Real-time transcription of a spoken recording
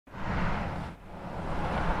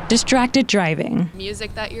Distracted driving.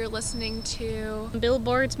 Music that you're listening to.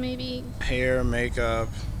 Billboards, maybe. Hair, makeup.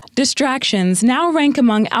 Distractions now rank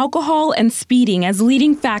among alcohol and speeding as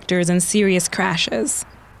leading factors in serious crashes.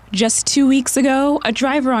 Just 2 weeks ago, a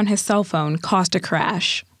driver on his cell phone caused a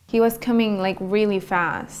crash. He was coming like really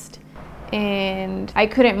fast, and I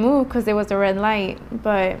couldn't move because there was a red light,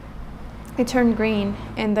 but it turned green,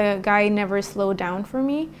 and the guy never slowed down for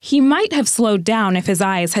me. He might have slowed down if his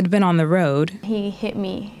eyes had been on the road. He hit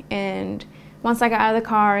me, and once I got out of the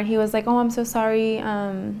car, he was like, "Oh, I'm so sorry."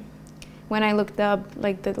 When I looked up,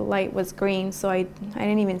 like the light was green, so I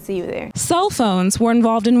didn't even see you there. Cell phones were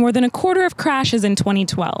involved in more than a quarter of crashes in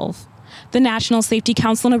 2012. The National Safety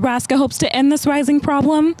Council of Nebraska hopes to end this rising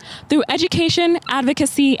problem through education,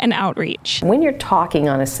 advocacy, and outreach. When you're talking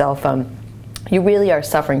on a cell phone, you really are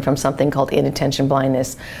suffering from something called inattention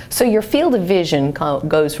blindness. So your field of vision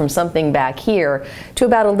goes from something back here to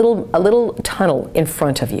about a little tunnel in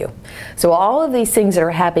front of you. So all of these things that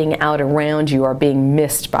are happening out around you are being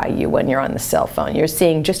missed by you when you're on the cell phone. You're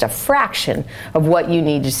seeing just a fraction of what you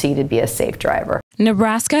need to see to be a safe driver.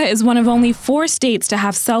 Nebraska is one of only 4 states to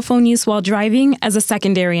have cell phone use while driving as a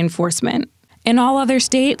secondary enforcement. In all other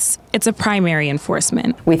states, it's a primary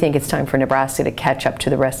enforcement. We think it's time for Nebraska to catch up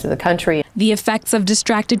to the rest of the country. The effects of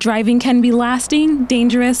distracted driving can be lasting,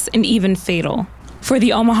 dangerous, and even fatal. For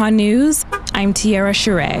the Omaha News, I'm Tiara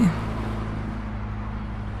Charay.